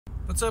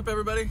What's up,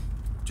 everybody?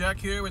 Jack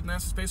here with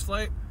NASA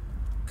Spaceflight.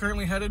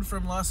 Currently headed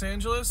from Los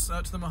Angeles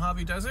out to the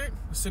Mojave Desert,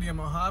 the city of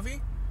Mojave,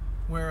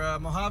 where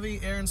Mojave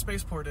Air and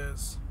Spaceport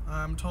is.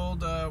 I'm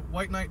told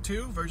White Knight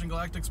 2, Virgin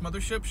Galactic's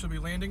mothership, should be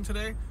landing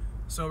today,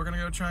 so we're going to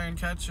go try and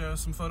catch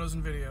some photos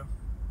and video.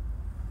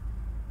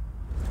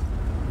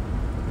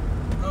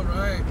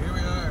 Alright, here we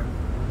are.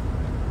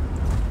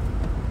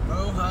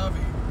 Mojave.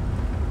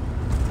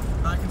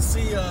 I can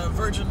see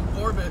Virgin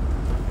orbit.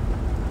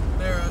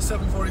 There, a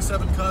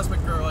 747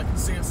 Cosmic Girl. I can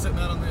see it sitting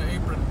out on the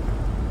apron.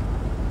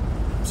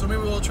 So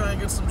maybe we'll try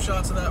and get some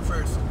shots of that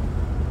first.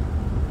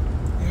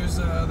 Here's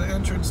the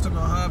entrance to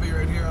Mojave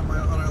right here on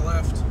our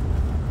left.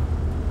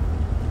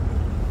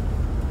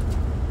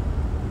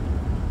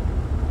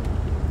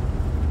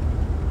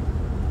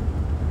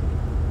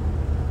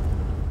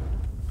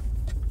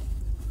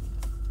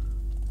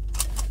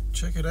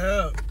 Check it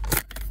out.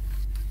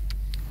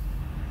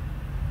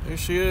 There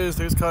she is.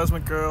 There's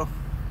Cosmic Girl.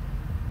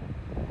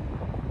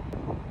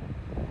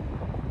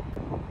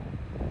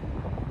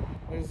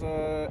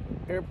 There's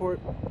airport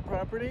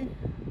property.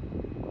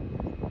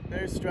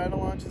 There's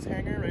Stratolaunch's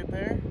hangar right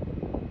there.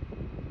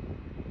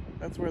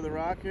 That's where the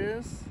rock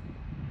is.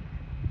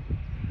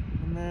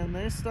 And then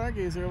there's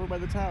Stargazer over by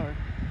the tower.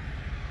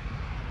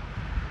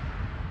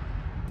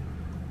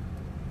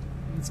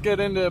 Let's get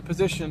into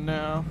position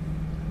now.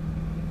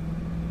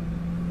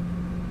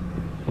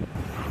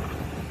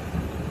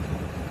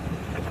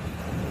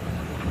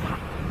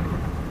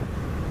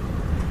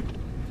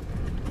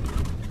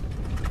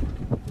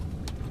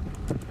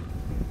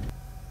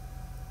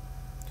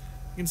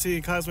 You can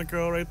see Cosmic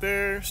Girl right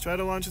there,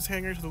 Stratolaunch's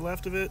hangar to the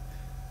left of it,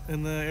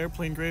 and the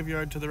airplane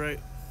graveyard to the right.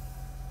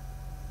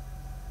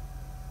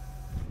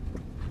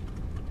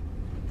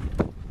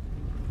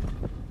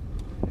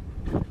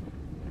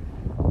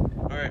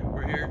 Alright,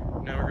 we're here.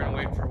 Now we're going to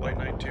wait for White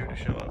Knight 2 to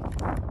show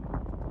up.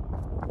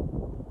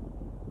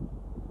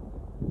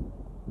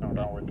 I'm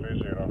down with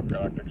 30,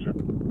 Galactic.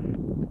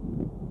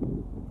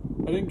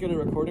 I didn't get a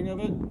recording of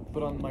it,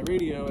 but on my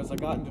radio, as I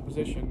got into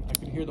position, I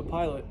could hear the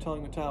pilot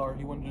telling the tower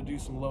he wanted to do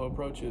some low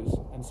approaches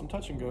and some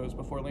touch and goes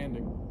before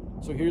landing.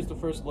 So here's the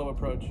first low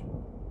approach.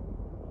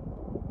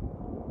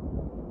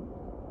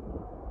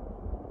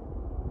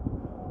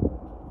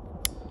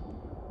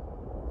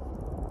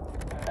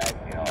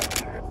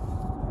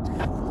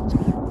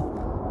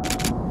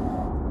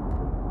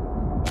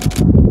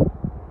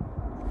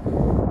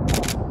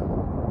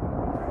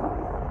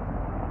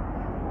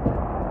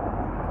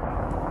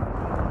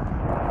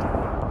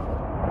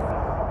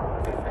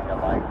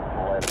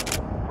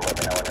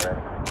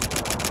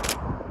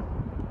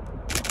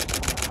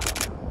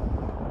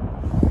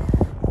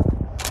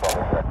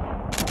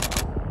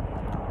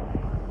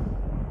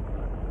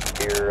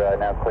 You're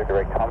now clear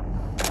direct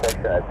contact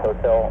section at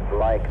Hotel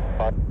Mike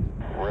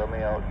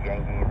Romeo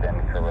Yankees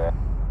and Kilo.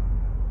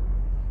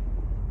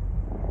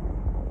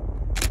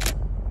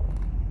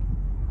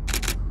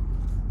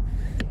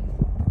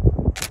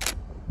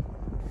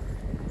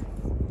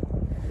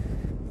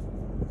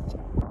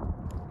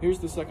 Here's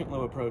the second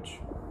low approach.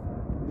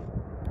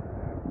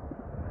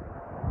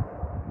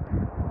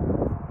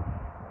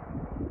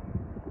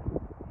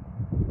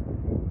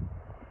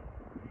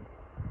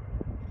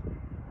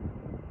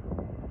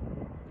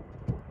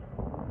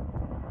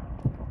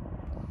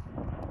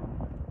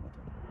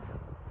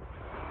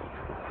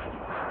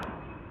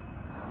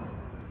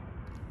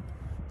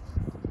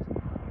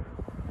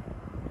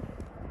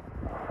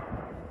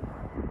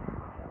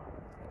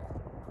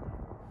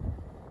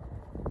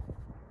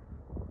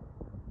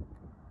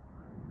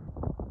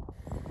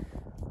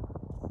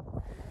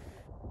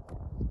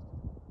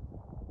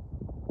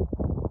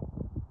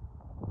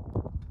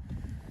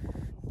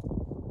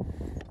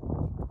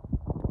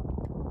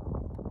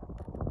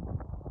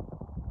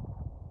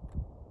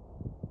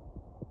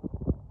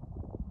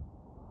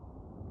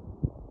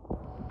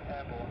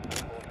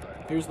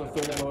 Here's the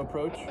third low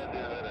approach.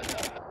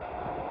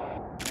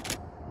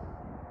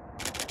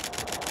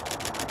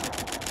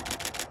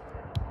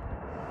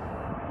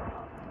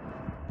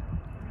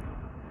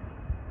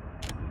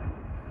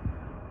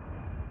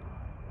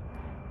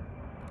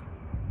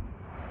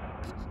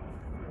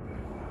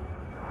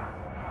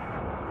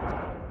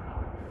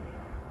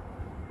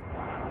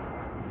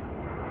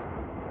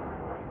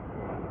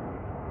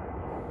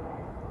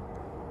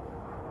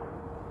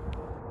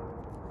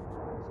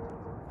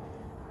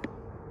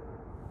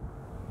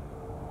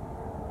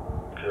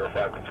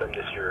 Confirm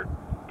this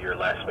your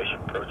last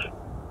spaceship approach.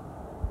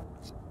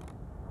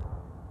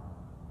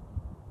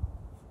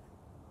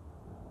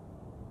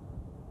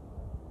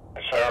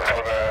 Sir,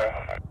 for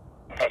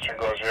the touch and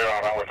go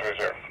 0, I'm with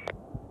 30.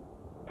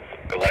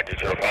 Galactic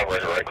 05, ready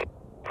to right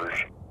cruise.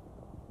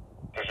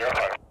 0,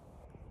 right.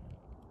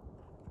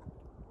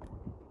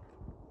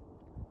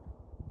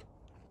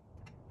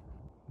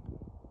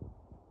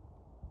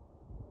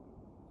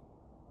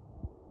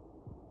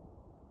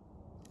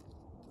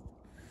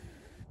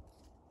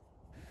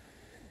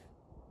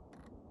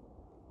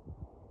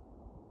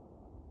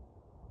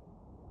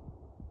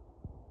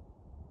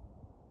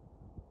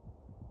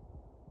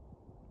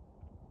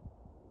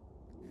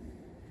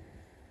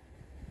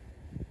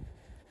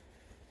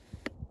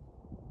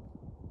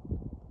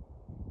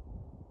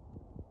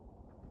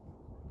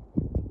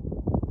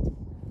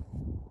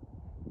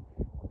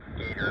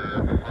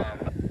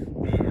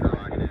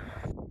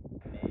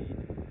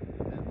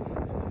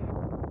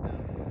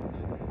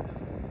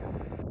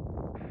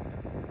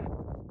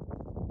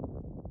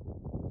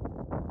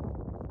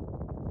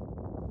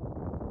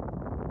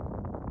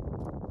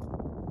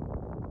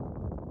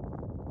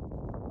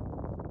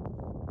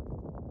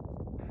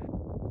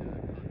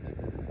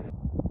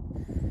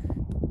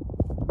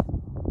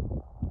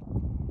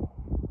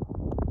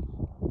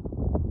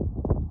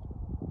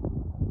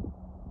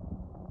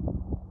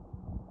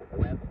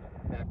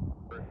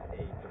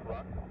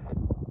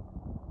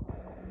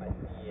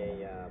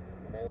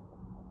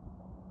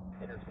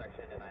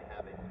 intersection, and I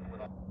have a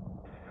split off to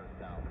go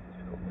south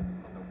to the,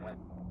 on the west.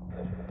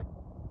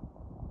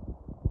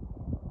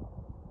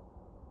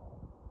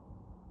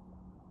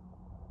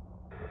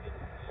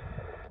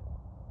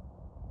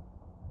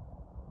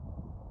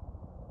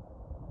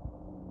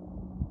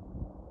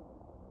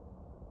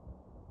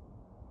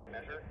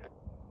 Measure.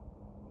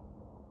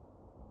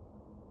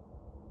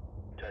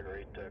 Tiger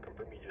 8,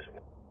 confirm you just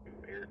want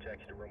to air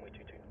taxi to runway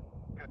 22.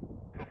 Good.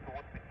 So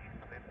what's the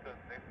east of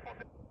this spot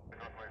is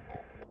runway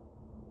 4?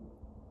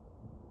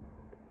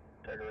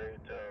 Tiger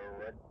 8,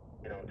 right,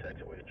 on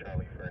taxiway to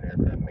Charlie for an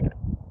aircraft making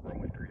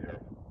runway 30.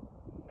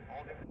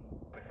 All good.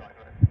 Please talk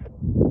to us.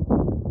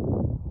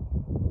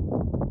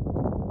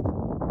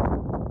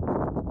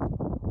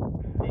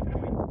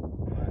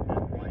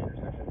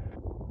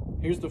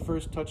 Here's the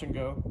first touch and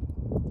go.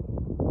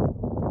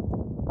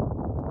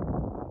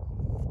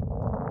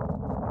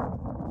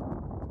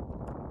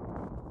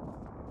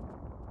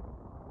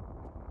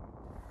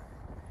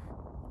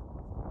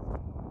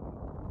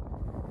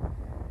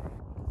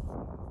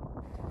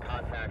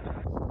 Contact,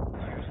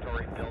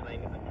 two-story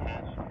building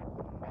attached,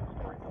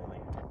 one-story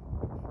building.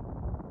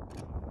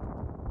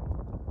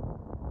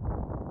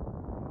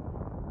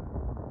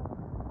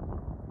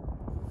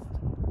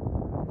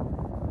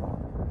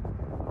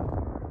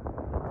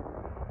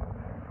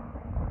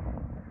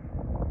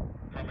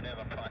 Affirmative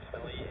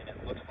approximately, and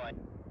it looks like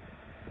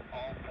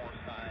all four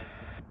sides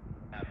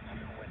have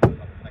two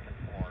windows on the second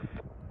floor.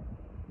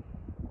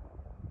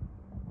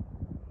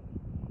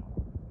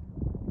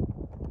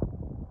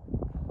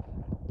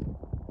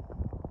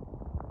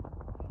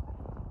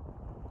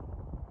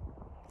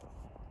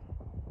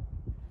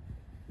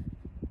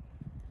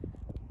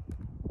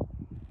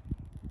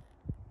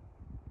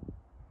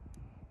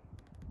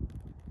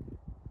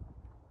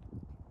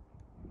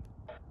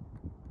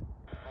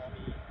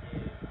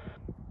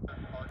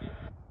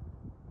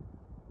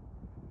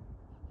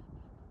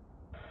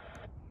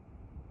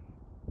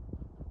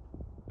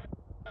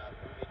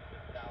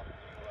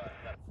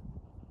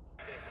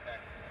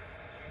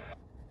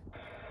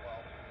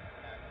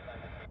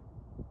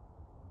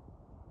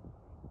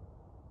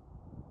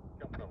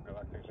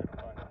 Galactic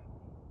Discussion.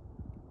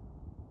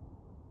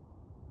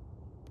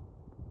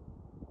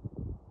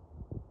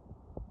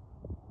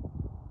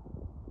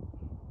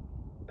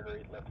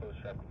 Left close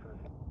traffic for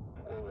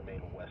 4,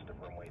 remain west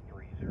of runway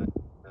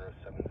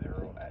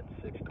 3070 at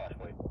 6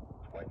 Causeway,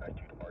 White Knight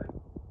 2 departed.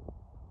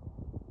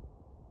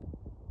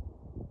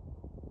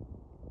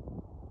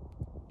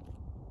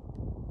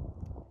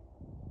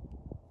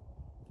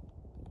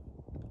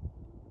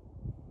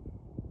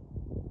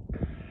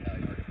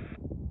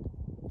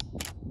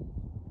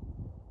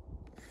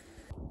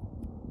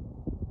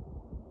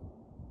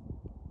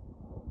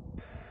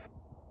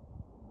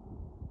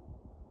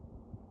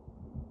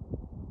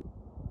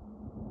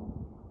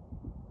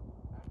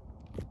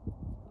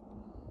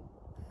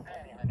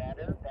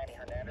 Danny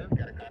Hernandez,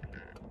 got a copy.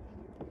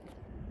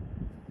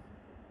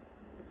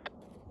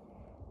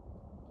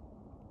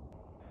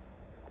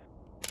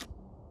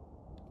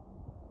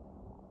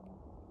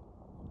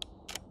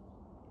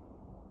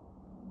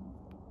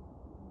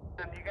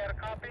 And you got a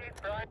copy,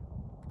 Brian?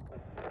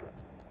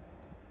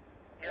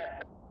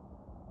 Yes.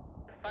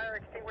 Fire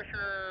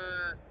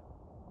extinguisher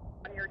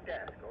on your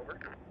desk, over.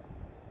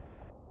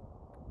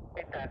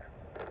 Take that.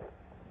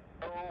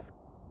 Oh.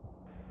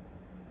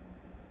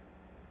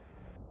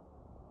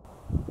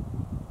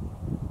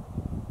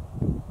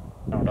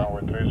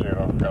 Downwind 30,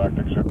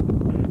 Galactic Zero.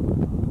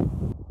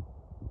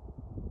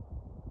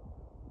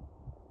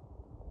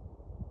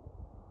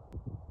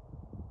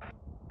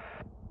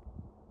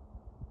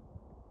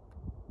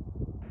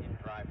 In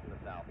drive to the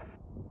south.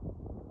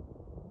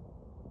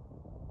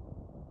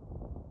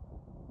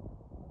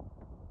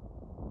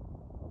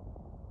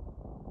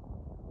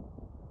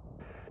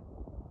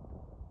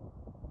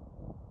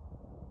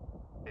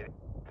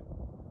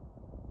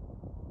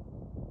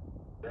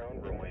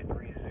 Ground runway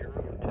 30,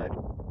 taxi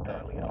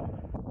Charlie Alpha.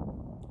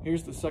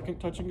 Here's the second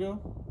touch and go.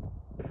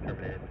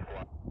 Terminated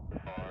squad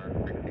are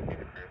fixing the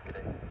crew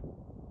today.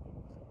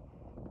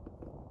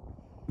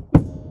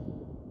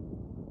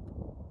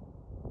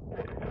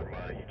 We'll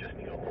confirm you just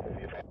need a local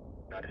vehicle,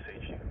 not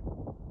SHU.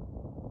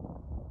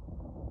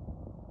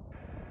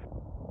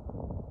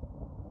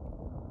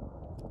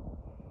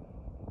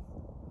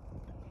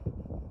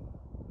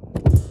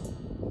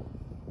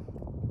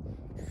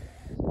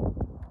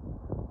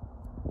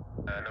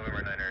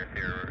 November 9er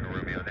here,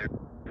 Romeo there.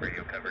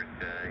 Radio covered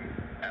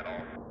at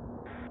all.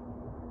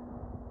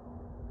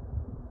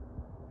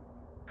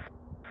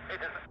 Hey,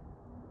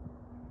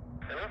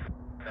 hello?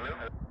 Hello?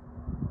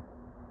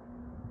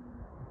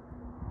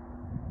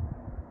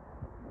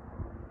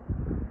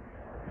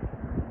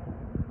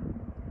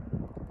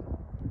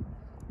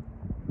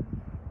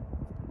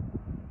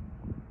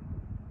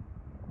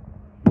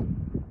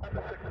 I'm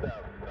at 6,000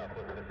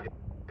 southwest 50.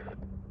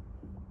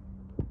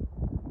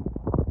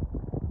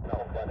 No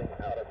flooding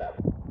out of that.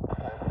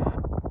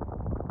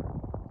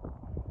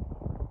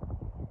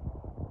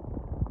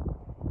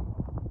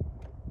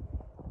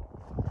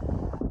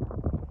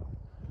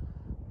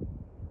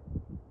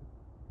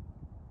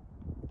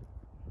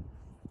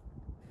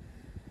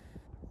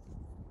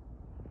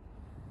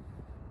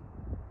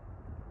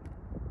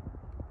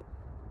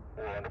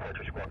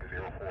 Fish Squawk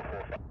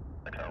 0445.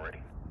 Tower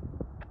ready.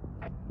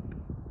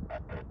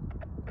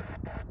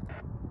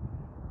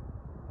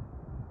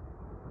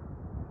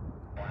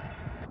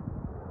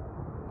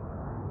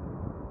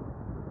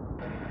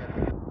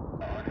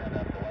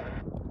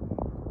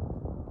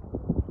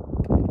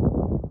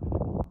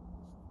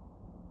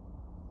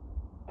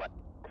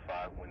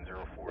 Wind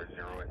 040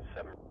 and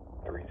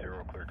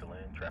 730, clear to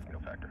land, traffic no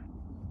factor.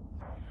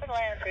 Clear to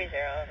land 30.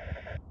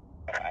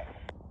 Okay.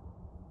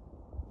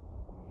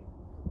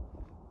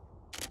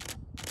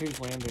 Who's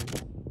landing?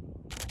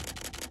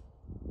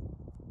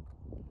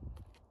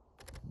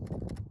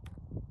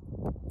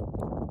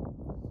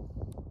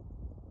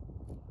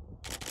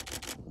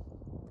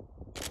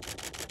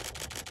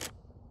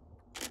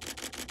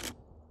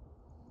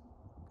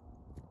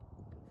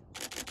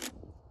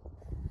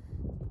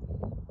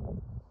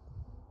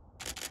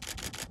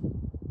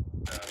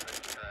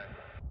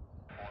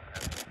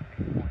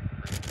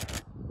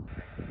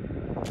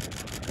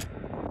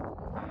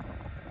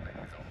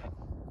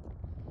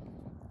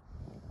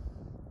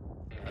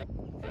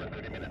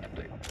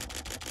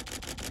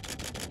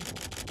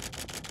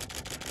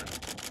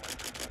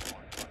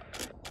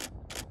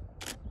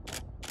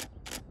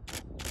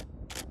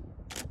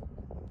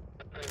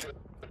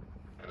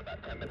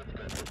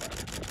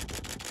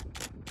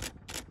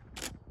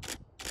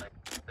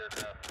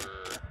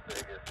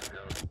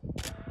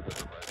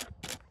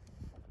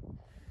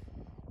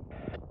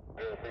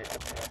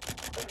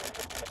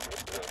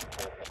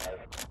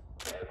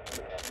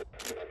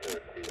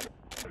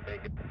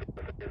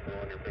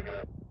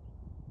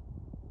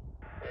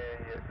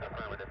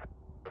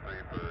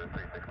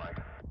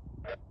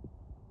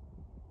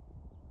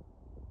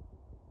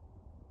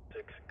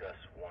 Gus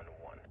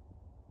 11.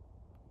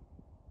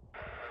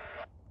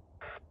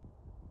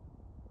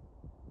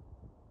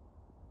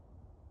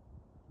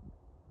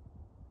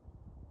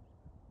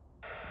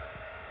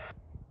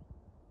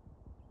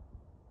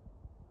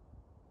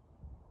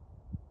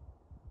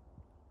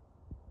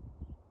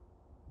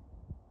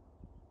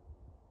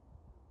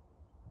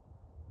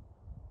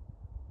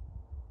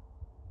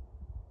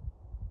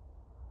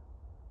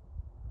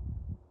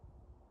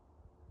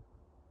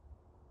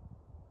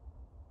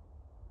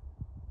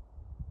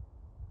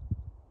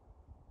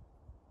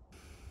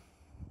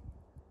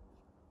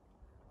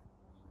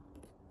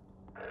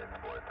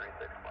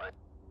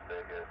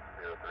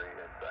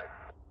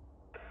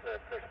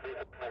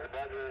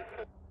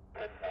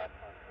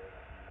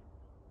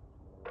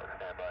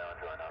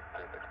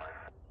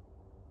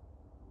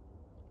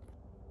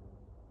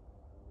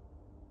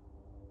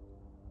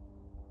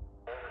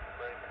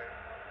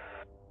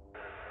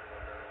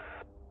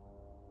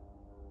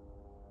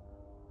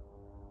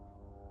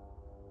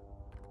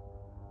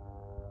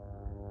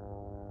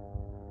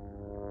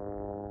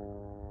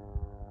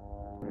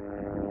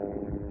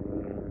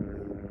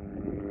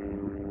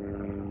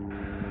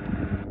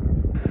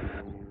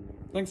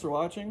 Thanks for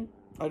watching.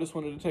 I just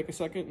wanted to take a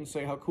second and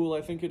say how cool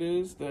I think it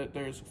is that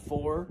there's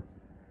 4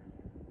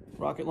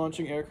 rocket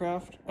launching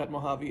aircraft at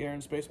Mojave Air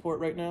and Spaceport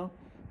right now.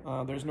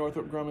 There's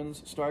Northrop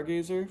Grumman's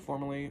Stargazer,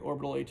 formerly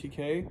Orbital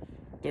ATK.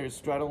 There's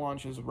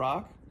Stratolaunch's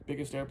Rock,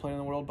 biggest airplane in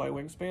the world by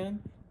wingspan.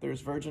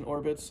 There's Virgin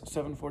Orbit's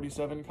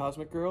 747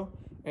 Cosmic Girl.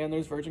 And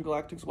there's Virgin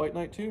Galactic's White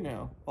Knight 2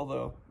 now,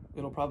 although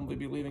it'll probably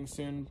be leaving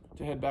soon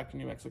to head back to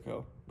New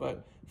Mexico.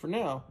 But for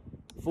now,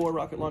 4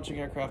 rocket launching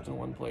aircraft in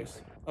one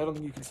place. I don't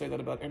think you can say that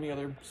about any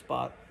other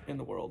spot in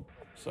the world.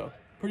 So,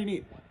 pretty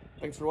neat.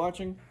 Thanks for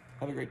watching.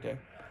 Have a great day.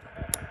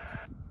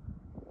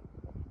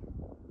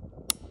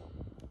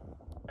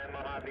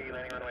 Mojave,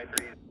 landing runway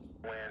 3,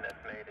 wind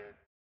estimated